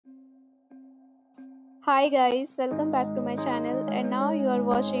Hi guys, welcome back to my channel and now you are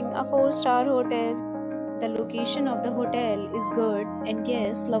watching a 4-star hotel. The location of the hotel is good and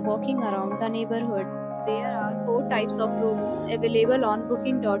guests love walking around the neighborhood. There are 4 types of rooms available on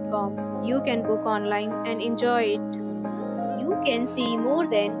booking.com. You can book online and enjoy it. You can see more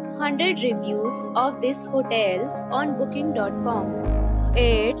than 100 reviews of this hotel on booking.com.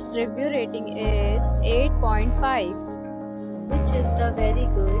 Its review rating is 8.5, which is the very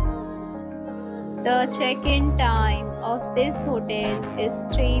good. The check-in time of this hotel is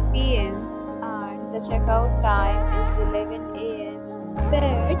 3 p.m. and the check-out time is 11 a.m.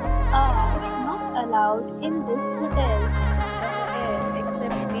 Pets are not allowed in this hotel. The hotel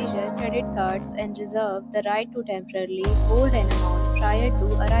accepts major credit cards and reserves the right to temporarily hold an amount prior to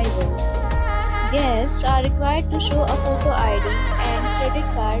arrival. Guests are required to show a photo ID and credit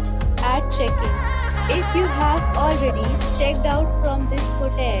card at check-in. If you have already checked out from this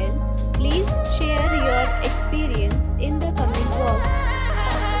hotel, please share your experience in the comment box.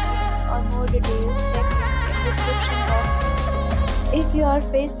 For more details, check in description box. If you are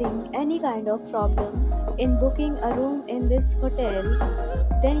facing any kind of problem in booking a room in this hotel,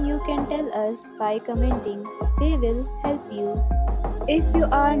 then you can tell us by commenting. We will help you. If you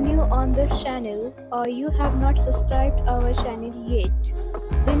are new on this channel or you have not subscribed our channel yet,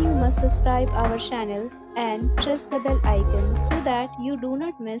 then you must subscribe our channel and press the bell icon so that you do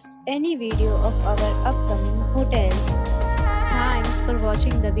not miss any video of our upcoming hotel. Thanks for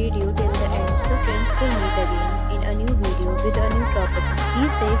watching the video till the end. So friends, will meet again in a new video with a new property. Be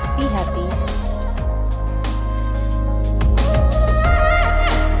safe, be happy.